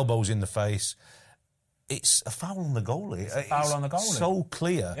him, elbows in the face. It's a foul on the goalie. It's so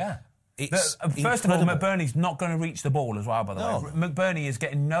clear. Yeah. First of all, McBurney's not going to reach the ball as well, by the way. McBurney is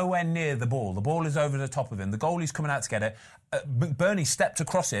getting nowhere near the ball. The ball is over the top of him. The goalie's coming out to get it. McBurney stepped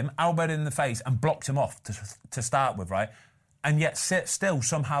across him, elbowed him in the face and blocked him off to start with, right? And yet still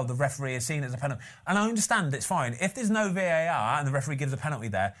somehow the referee is seen as a penalty. And I understand it's fine. If there's no VAR and the referee gives a penalty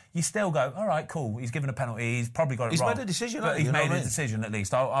there, you still go, all right, cool, he's given a penalty, he's probably got it wrong. He's made a decision. But he's made a decision at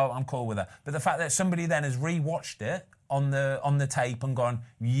least. I'm cool with that. But the fact that somebody then has re-watched it on the tape and gone,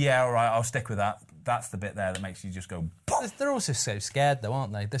 yeah, all right, I'll stick with that. That's the bit there that makes you just go... They're also so scared, though,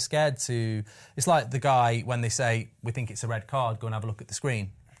 aren't they? They're scared to... It's like the guy, when they say, we think it's a red card, go and have a look at the screen.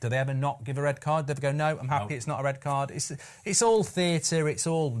 Do they ever not give a red card? Do they ever go, no, I'm happy it's not a red card? It's all theatre, it's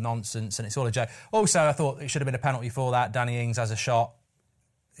all nonsense, and it's all a joke. Also, I thought it should have been a penalty for that. Danny Ings has a shot.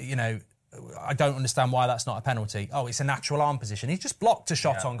 You know, I don't understand why that's not a penalty. Oh, it's a natural arm position. He's just blocked a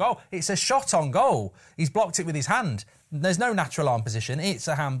shot on goal. It's a shot on goal. He's blocked it with his hand. There's no natural arm position. It's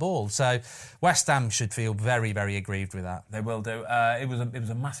a handball. So West Ham should feel very, very aggrieved with that. They will do. It was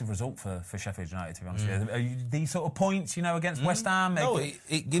a massive result for Sheffield United, to be honest with you. These sort of points, you know, against West Ham,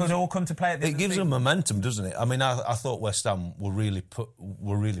 it could all come to play at the end. It gives them momentum, doesn't it? I mean, I thought West Ham were really poor,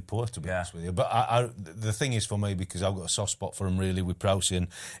 to be honest with you. But the thing is, for me, because I've got a soft spot for them, really, with Prowse and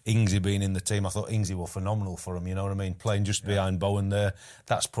Ingsy being in the team, I thought Ingsy were phenomenal for him, you know what I mean? Playing just behind Bowen there.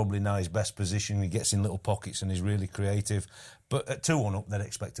 That's probably now his best position. He gets in little pockets and is really creative. But at 2-1 up, they'd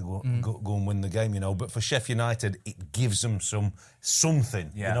expect to go and win the game, you know. But for Sheffield United, it gives them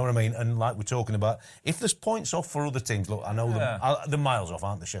something, you know what I mean? And like we're talking about, if there's points off for other teams, look, I know they're miles off,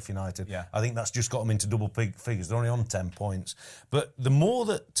 aren't they, Sheffield United? Yeah. I think that's just got them into double figures. They're only on 10 points. But the more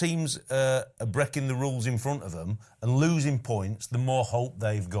that teams are breaking the rules in front of them and losing points, the more hope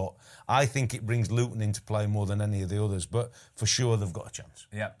they've got. I think it brings Luton into play more than any of the others, but for sure they've got a chance.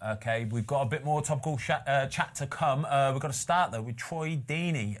 Yeah, OK. We've got a bit more topical chat to come. We've got to start start, though, with Troy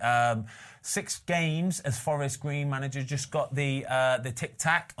Deeney. 6 games as Forest Green manager, just got the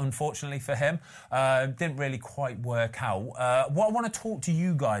tic-tac, unfortunately for him. Didn't really quite work out. What I want to talk to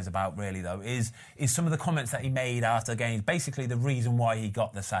you guys about, really, though, is some of the comments that he made after games. Basically, the reason why he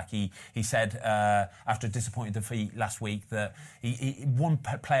got the sack. He said, after a disappointing defeat last week, that one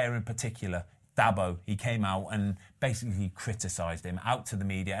player in particular, Dabo, he came out and basically criticised him out to the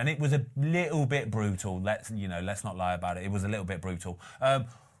media, and it was a little bit brutal. Let's not lie about it. It was a little bit brutal.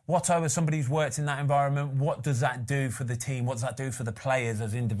 Watto, as somebody who's worked in that environment, what does that do for the team? What does that do for the players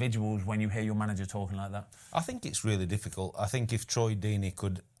as individuals when you hear your manager talking like that? I think it's really difficult. I think if Troy Deeney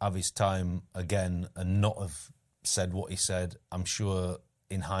could have his time again and not have said what he said, I'm sure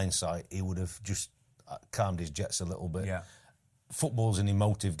in hindsight he would have just calmed his jets a little bit. Yeah. Football's an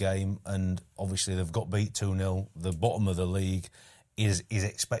emotive game, and obviously they've got beat 2-0, the bottom of the league. Is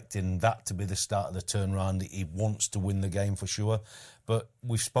expecting that to be the start of the turnaround. He wants to win the game for sure. But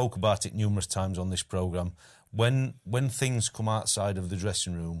we've spoke about it numerous times on this programme. When things come outside of the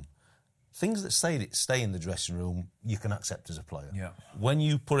dressing room, things that stay in the dressing room, you can accept as a player. Yeah. When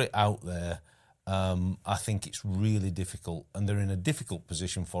you put it out there, I think it's really difficult. And they're in a difficult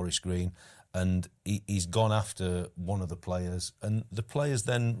position, Forest Green. And he's gone after one of the players, and the players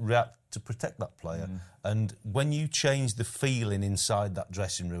then react to protect that player. And when you change the feeling inside that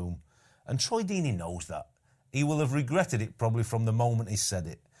dressing room, and Troy Deeney knows that, he will have regretted it probably from the moment he said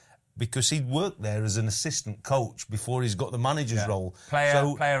it, because he'd worked there as an assistant coach before he's got the manager's role.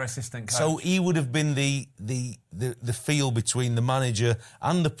 Player, assistant coach. So he would have been the feel between the manager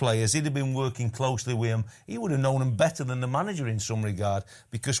and the players. He'd have been working closely with him. He would have known him better than the manager in some regard,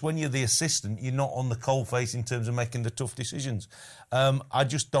 because when you're the assistant, you're not on the coalface in terms of making the tough decisions. I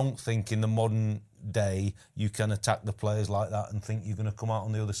just don't think in the modern day you can attack the players like that and think you're going to come out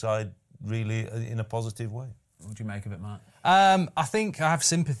on the other side really in a positive way. What do you make of it, Matt? I think I have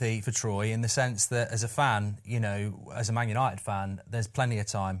sympathy for Troy in the sense that as a fan, as a Man United fan, there's plenty of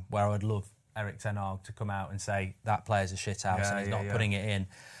time where I would love Eric Ten Hag to come out and say that player's a shithouse and he's not putting it in.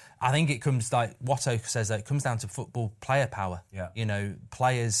 I think it comes, like Watto says, that it comes down to football player power. Yeah.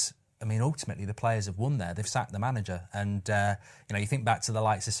 Players, ultimately the players have won there. They've sacked the manager. And, you think back to the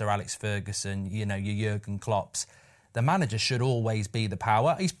likes of Sir Alex Ferguson, your Jurgen Klopps. The manager should always be the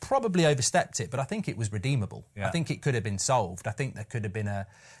power. He's probably overstepped it, but I think it was redeemable. Yeah. I think it could have been solved. I think there could have been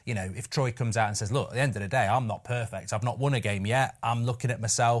if Troy comes out and says, look, at the end of the day, I'm not perfect. I've not won a game yet. I'm looking at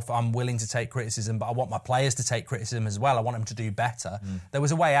myself. I'm willing to take criticism, but I want my players to take criticism as well. I want them to do better. There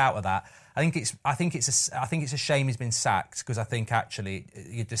was a way out of that. I think it's a shame he's been sacked, because I think actually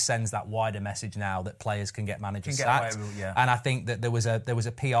it just sends that wider message now that players can get managers sacked. And I think that there was a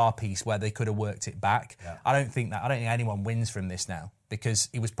PR piece where they could have worked it back. Yeah. I don't think anyone wins from this now, because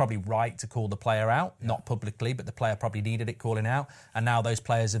he was probably right to call the player out, not publicly, but the player probably needed it calling out. And now those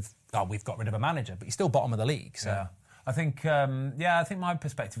players we've got rid of a manager, but he's still bottom of the league. So. Yeah. I think my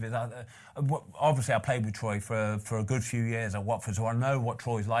perspective is that obviously I played with Troy for a good few years at Watford, so I know what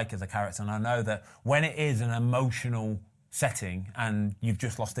Troy's like as a character, and I know that when it is an emotional setting and you've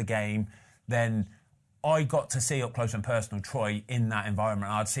just lost a game, then I got to see up close and personal Troy in that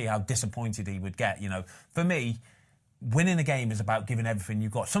environment. I'd see how disappointed he would get. For me, winning a game is about giving everything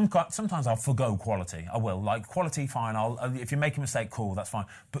you've got. Sometimes I'll forgo quality. I will. Like, quality, fine. If you make a mistake, cool, that's fine.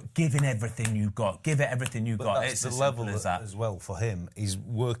 But giving everything you've got. Give it everything you've got. That's it's the level as that. as well for him. He's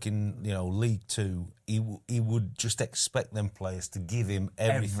working, League Two. He would just expect them players to give him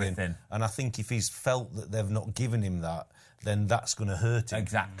everything. And I think if he's felt that they've not given him that, then that's going to hurt him.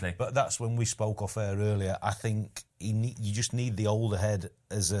 Exactly. But that's when we spoke off air earlier. I think you just need the older head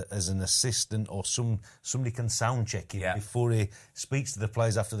as an assistant, or somebody can sound check him before he speaks to the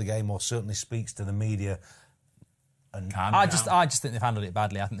players after the game, or certainly speaks to the media. And I just think they've handled it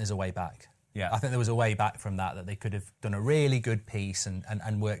badly. I think there's a way back. Yeah. I think there was a way back from that they could have done a really good piece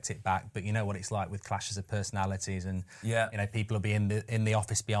and worked it back. But you know what it's like with clashes of personalities, and people will be in the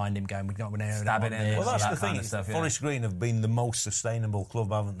office behind him going, we're not going to stab it in. Well, that's the thing. Forest Green have been the most sustainable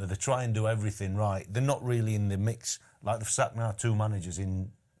club, haven't they? They try and do everything right. They're not really in the mix. Like, they've sacked now 2 managers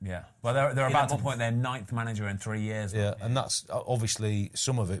in. Yeah, well, they're about to appoint their 9th manager in 3 years. Yeah, and that's obviously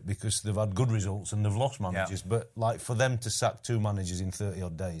some of it because they've had good results and they've lost managers. But for them to sack 2 managers in 30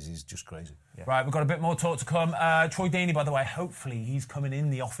 odd days is just crazy. Right, we've got a bit more talk to come. Troy Deeney, by the way, hopefully he's coming in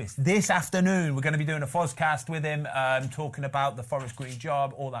the office this afternoon. We're going to be doing a Fozcast with him, talking about the Forest Green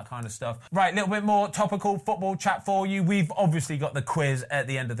job, all that kind of stuff. Right, a little bit more topical football chat for you. We've obviously got the quiz at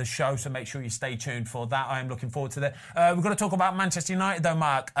the end of the show, so make sure you stay tuned for that. I am looking forward to that. We're going to talk about Manchester United, though,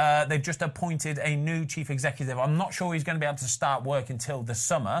 Mark. They've just appointed a new chief executive. I'm not sure he's going to be able to start work until the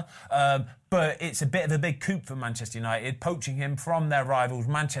summer, but it's a bit of a big coup for Manchester United, poaching him from their rivals,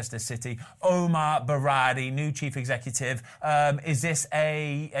 Manchester City. Omar Berradi, new chief executive. Is this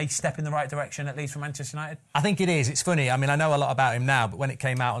a step in the right direction, at least for Manchester United? I think it is. It's funny. I mean, I know a lot about him now, but when it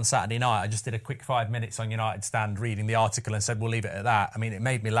came out on Saturday night, I just did a quick 5 minutes on United Stand reading the article and said, we'll leave it at that. I mean, it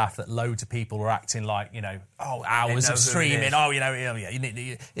made me laugh that loads of people were acting like, hours of streaming.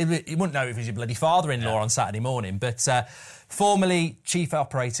 You wouldn't know if he's your bloody father-in-law on Saturday morning. But formerly Chief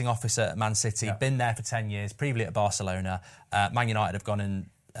Operating Officer at Man City, been there for 10 years, previously at Barcelona. Man United have gone and,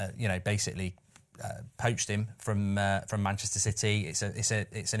 basically poached him from Manchester City.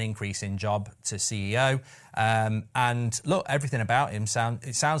 It's an increase in job to CEO. And look, everything about him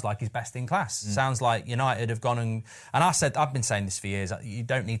sounds like he's best in class. Sounds like United have gone and I've been saying this for years. You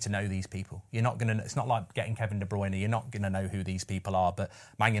don't need to know these people. You're not going to. It's not like getting Kevin De Bruyne. You're not going to know who these people are. But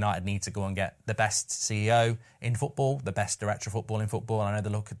Man United need to go and get the best CEO in football, the best director of football in football. I know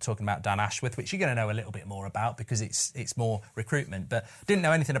they're talking about Dan Ashworth, which you're going to know a little bit more about because it's more recruitment. But didn't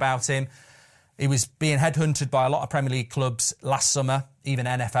know anything about him. He was being headhunted by a lot of Premier League clubs last summer, even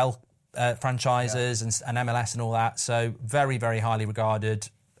NFL franchises and MLS and all that. So very, very highly regarded.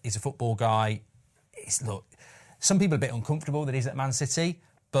 He's a football guy. Some people are a bit uncomfortable that he's at Man City,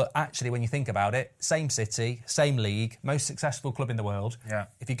 but actually when you think about it, same city, same league, most successful club in the world. Yeah.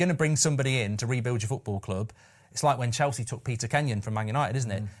 If you're going to bring somebody in to rebuild your football club, it's like when Chelsea took Peter Kenyon from Man United,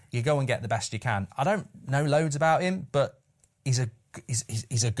 isn't it? You go and get the best you can. I don't know loads about him, but he's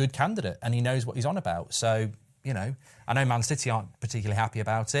a good candidate and he knows what he's on about. So, I know Man City aren't particularly happy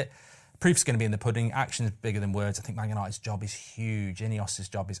about it. Proof's going to be in the pudding. Action's bigger than words. I think Man United's job is huge. Ineos's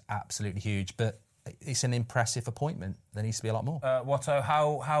job is absolutely huge. But it's an impressive appointment. There needs to be a lot more. Watto,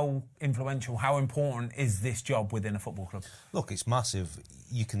 how influential, how important is this job within a football club? Look, it's massive.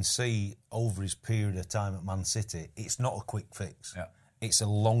 You can see over his period of time at Man City, it's not a quick fix. Yeah. It's a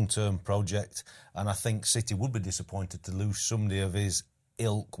long-term project, and I think City would be disappointed to lose somebody of his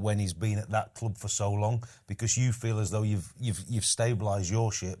ilk when he's been at that club for so long, because you feel as though you've stabilised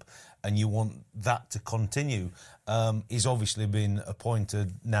your ship and you want that to continue. He's obviously been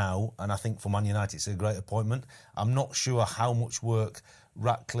appointed now, and I think for Man United it's a great appointment. I'm not sure how much work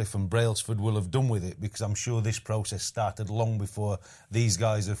Ratcliffe and Brailsford will have done with it, because I'm sure this process started long before these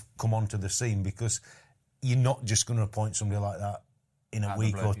guys have come onto the scene, because you're not just going to appoint somebody like that in a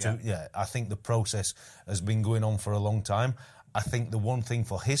week or two. Yeah, I think the process has been going on for a long time. I think the one thing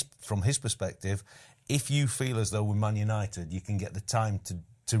from his perspective, if you feel as though with Man United you can get the time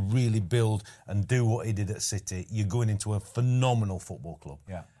to really build and do what he did at City, you're going into a phenomenal football club.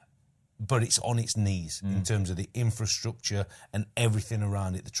 Yeah. But it's on its knees in terms of the infrastructure and everything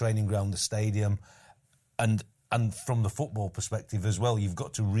around it, the training ground, the stadium, and from the football perspective as well, you've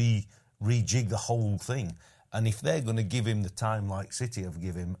got to rejig the whole thing. And if they're going to give him the time like City have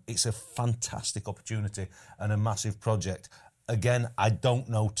given him, it's a fantastic opportunity and a massive project. Again, I don't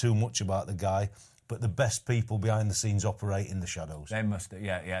know too much about the guy, but the best people behind the scenes operate in the shadows. They must,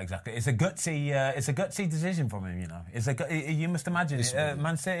 yeah, exactly. It's a gutsy decision from him, you must imagine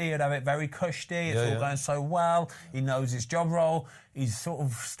Man City would have it very cushy. It's all going so well. He knows his job role. He's sort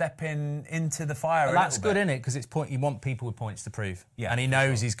of stepping into the fire. Well, that's good, isn't it? Because you want people with points to prove. Yeah, and he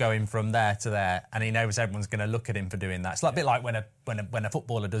knows he's going from there to there, and he knows everyone's going to look at him for doing that. It's like a bit like when a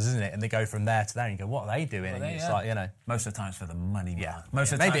footballer does, isn't it? And they go from there to there, and you go, "What are they doing?" And it's like, most of the time it's for the money. Yeah,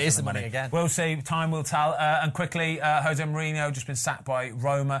 most of the time maybe it is the money again. We'll see. Time will tell. And quickly, Jose Mourinho just been sacked by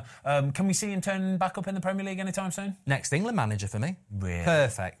Roma. Can we see him turn back up in the Premier League anytime soon? Next England manager for me. Really?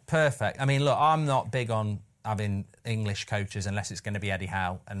 Perfect. I mean, look, I'm not big on having English coaches unless it's going to be Eddie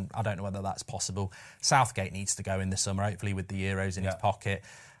Howe, and I don't know whether that's possible. Southgate needs to go in the summer, hopefully with the Euros in his pocket.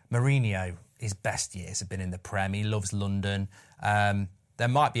 Mourinho, his best years have been in the Prem. He loves London. There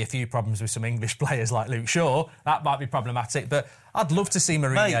might be a few problems with some English players like Luke Shaw. That might be problematic, but I'd love to see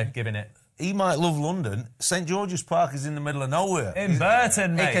Mourinho giving it. He might love London. St George's Park is in the middle of nowhere. In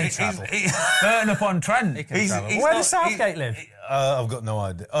Burton, mate. He can travel. Burton upon Trent. He can travel. Where does Southgate live? I've got no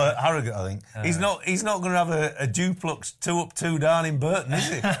idea. Harrogate, I think. He's not going to have a duplex 2 up, 2 down in Burton, is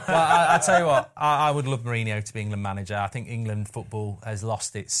he? Well, I tell you what, I would love Mourinho to be England manager. I think England football has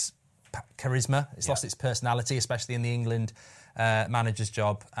lost its charisma. It's lost its personality, especially in the England manager's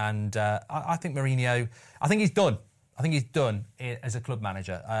job. And I think Mourinho, I think he's done. I think he's done as a club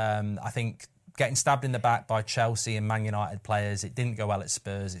manager. I think getting stabbed in the back by Chelsea and Man United players, it didn't go well at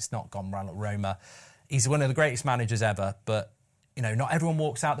Spurs. It's not gone well at Roma. He's one of the greatest managers ever, but not everyone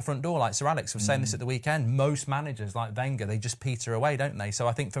walks out the front door like Sir Alex was saying this at the weekend. Most managers, like Wenger, they just peter away, don't they? So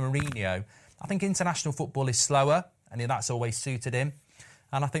I think for Mourinho, I think international football is slower, and that's always suited him.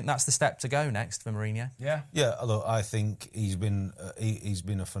 And I think that's the step to go next for Mourinho. Yeah. Yeah, look, I think he's been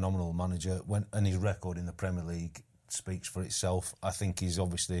a phenomenal manager, and his record in the Premier League speaks for itself. I think he's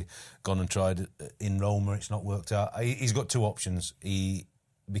obviously gone and tried in Roma. It's not worked out. He's got two options. He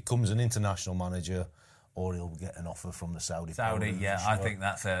becomes an international manager, or he'll get an offer from the Saudi. Yeah, sure. I think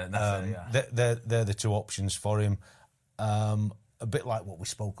that's they're the two options for him. A bit like what we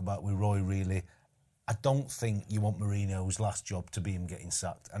spoke about with Roy, really. I don't think you want Mourinho's last job to be him getting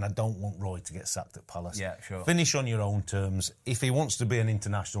sacked, and I don't want Roy to get sacked at Palace. Yeah, sure. Finish on your own terms. If he wants to be an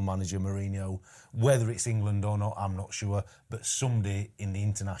international manager, Mourinho, whether it's England or not, I'm not sure, but somebody in the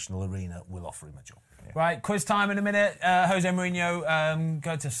international arena will offer him a job. Yeah. Right, quiz time in a minute. Jose Mourinho,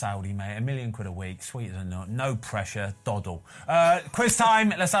 go to Saudi, mate. £1 million a week, sweet as a nut, no pressure, doddle. Quiz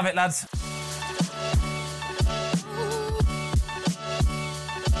time, let's have it, lads.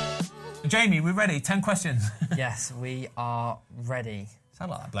 Jamie, we're ready. 10 questions. Yes, we are ready.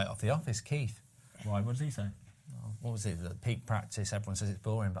 Sound like that bloke off The Office, Keith. Why? What does he say? What was it? The peak practice. Everyone says it's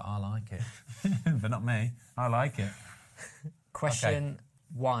boring, but I like it. But not me. I like it. Question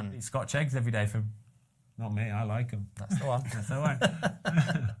 1. Eat Scotch eggs every day for... Not me. I like them. That's the one. That's the one.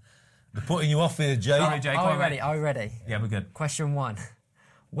 They're putting you off here, Jay. Sorry, Jake. Are we ready? Yeah, we're good. Question 1.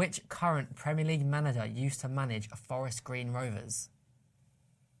 Which current Premier League manager used to manage Forest Green Rovers?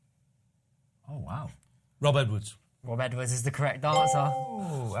 Oh, wow. Rob Edwards. Rob Edwards is the correct answer.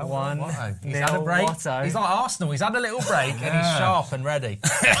 Oh, 1-0. He's had a break. Watto. He's like Arsenal. He's had a little break and he's sharp and ready.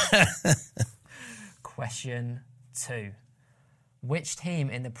 Question 2. Which team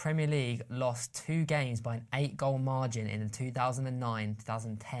in the Premier League lost 2 games by an 8-goal margin in the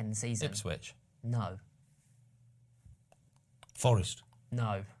 2009-2010 season? Ipswich. No. Forest.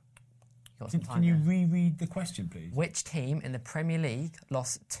 No. Can you reread the question, please? Which team in the Premier League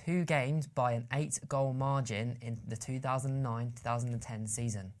lost 2 games by an 8-goal margin in the 2009-2010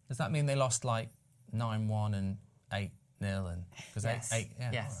 season? Does that mean they lost like 9-1 and 8-0 and because Yes. 8?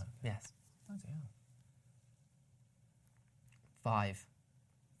 Yeah. Yes. Right. Yes. Bloody hell. 5,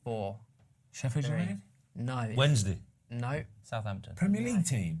 4. Sheffield 3. United? No. Wednesday. No. Southampton. Premier League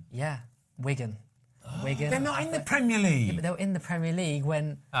team? Yeah. Wigan. Wigan. They're not in the Premier League. Yeah, but they were in the Premier League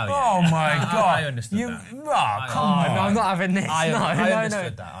when. Oh, yeah. Oh, my God. I understood that. Come on. No, I'm not having this. I no,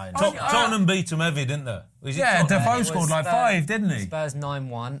 understood that. I understood that. Tottenham beat them heavy, didn't they? Yeah, Defoe It scored was like 5, didn't he? Spurs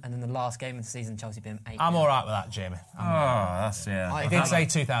 9-1, and then the last game of the season, Chelsea beat them 8. I'm all right with that, Jamie. Oh, that's, yeah. I did say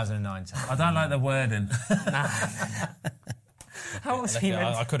 2009. I don't like the wording. How was he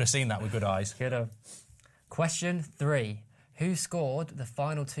meant? I could have seen that with good eyes. Could have. Question 3. Who scored the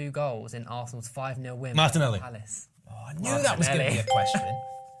final 2 goals in Arsenal's 5-0 win? Martinelli. Over Palace? Oh, I knew that was going to be a question.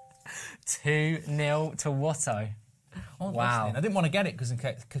 2-0 to Watto. Wow. I didn't want to get it because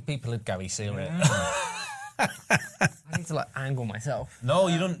people would go, he's serious. I need to angle myself. No,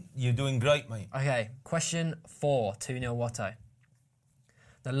 you don't. You're doing great, mate. Okay, question 4, 2-0 Watto.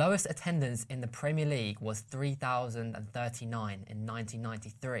 The lowest attendance in the Premier League was 3,039 in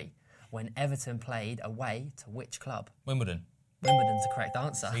 1993 when Everton played away to which club? Wimbledon. Wimbledon's the correct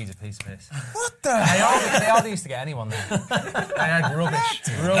answer. He's a piece of piss. What the They hardly used to get anyone there. They had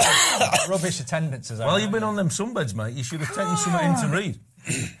rubbish attendances. Well, you've been on them sunbeds, mate. You should have taken something in to read.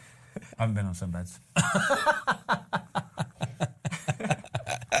 I haven't been on some beds.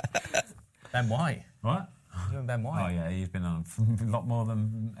 Ben White. What? You and Ben White. Oh, yeah, he's been on a lot more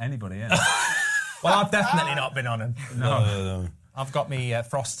than anybody, yeah. Well, I've definitely not been on him. No. I've got me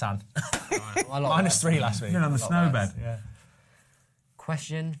frost tan. Right, -3 last week. Been on the snowbed. Yeah.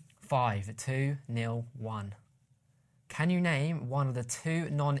 Question 5, 2-0 1. Can you name one of the 2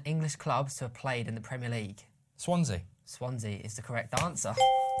 non-English clubs to have played in the Premier League? Swansea. Swansea is the correct answer.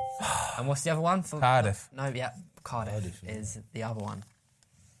 And what's the other one? Cardiff. No, yeah, Cardiff is the other one.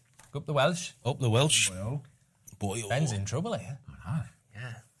 Up the Welsh. Up the Welsh. Well, Boy, Ben's in trouble here.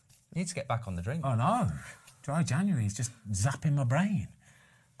 Yeah. Needs to get back on the drink. oh, no. Dry January is just zapping my brain.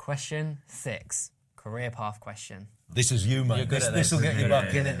 Question 6, career path question. This is you, mate. You're good at This will this. get you You're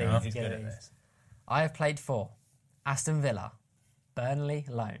back. Good at Yeah, these, he's good good at at these. this. I have played for Aston Villa, Burnley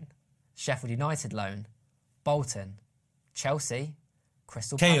loan, Sheffield United loan, Bolton, Chelsea,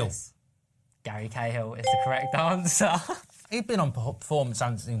 Crystal Cahill. Palace. Gary Cahill is the correct answer. He's been on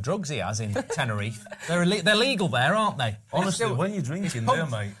performance-enhancing drugs, he has, in Tenerife. They're legal there, aren't they? Honestly, when you're drinking there,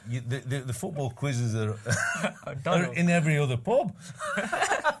 mate, the football quizzes are in every other pub.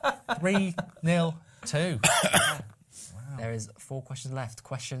 3-2. There is 4 questions left.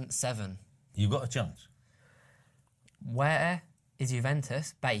 Question 7. You've got a chance. Where is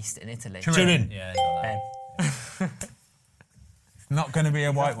Juventus based in Italy? Turin. Yeah, you got that. Ben. Not going to be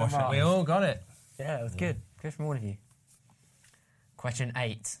a whitewash. Mark. We all got it. Yeah, it was good. Good from all of you. Question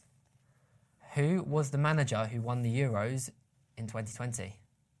 8. Who was the manager who won the Euros in 2020?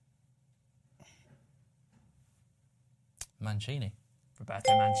 Mancini.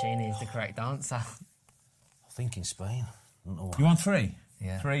 Roberto Mancini is the correct answer. I think in Spain. I don't know why. You want 3?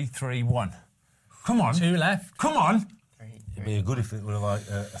 Yeah. 3, 3, 1. Come on. 2 left. Come on. It'd be good if it were like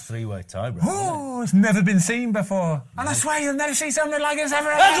a 3-way tiebreaker. Oh, it's never been seen before. And I swear you'll never see something like this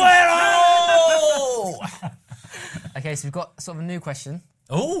ever again. Okay, so we've got sort of a new question.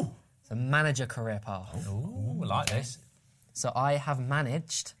 Oh. It's a manager career path. Ooh, I like this. So I have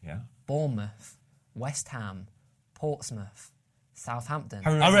managed Yeah. Bournemouth, West Ham, Portsmouth, Southampton.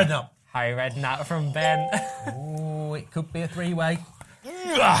 I read now. Harry Redknapp from Ben. Ooh, it could be a 3-way. Be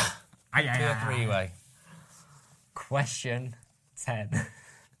a 3-way. Question 10. I'm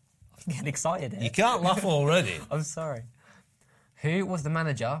getting excited here. You can't laugh already. I'm sorry. Who was the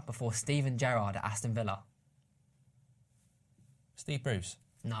manager before Steven Gerrard at Aston Villa? Steve Bruce.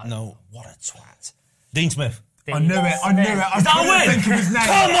 No, what a twat. Dean Smith. I knew it. I couldn't think of his name.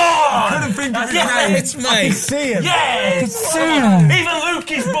 Come on! I couldn't think of his name. It's mate. See him. Yes! See him. Even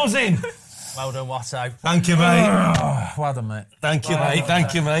Luke is buzzing. Well done, Watto. Thank you, mate. Well done, mate. Thank you, mate.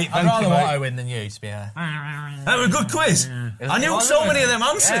 Thank you, mate. I'd Thank rather you, mate. Watto win than you, to be fair. That was a good quiz. I knew so many of them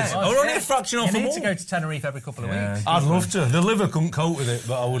answers. I was only a fraction off You them need all. to go to Tenerife every couple of weeks. I'd love to. The liver couldn't cope with it,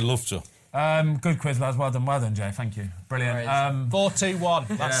 but I would love to. Good quiz, lads. Well done, Jay. Thank you. Brilliant. 4-2-1.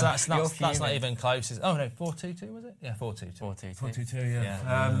 That's You're not fuming. even close. Oh, no, 4-2-2, was it? Yeah, 4-2-2. 4-2-2. 4-2-2,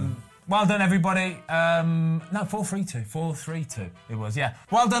 yeah. Well done, everybody. No, 4-3-2. 4-3-2 it was, yeah.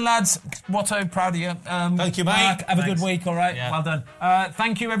 Well done, lads. Watto, proud of you. Thank you, mate. Mark, have a good Thanks. week, all right? Yeah. Well done.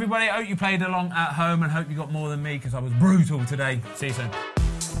 Thank you, everybody. I hope you played along at home and hope you got more than me because I was brutal today. See you soon.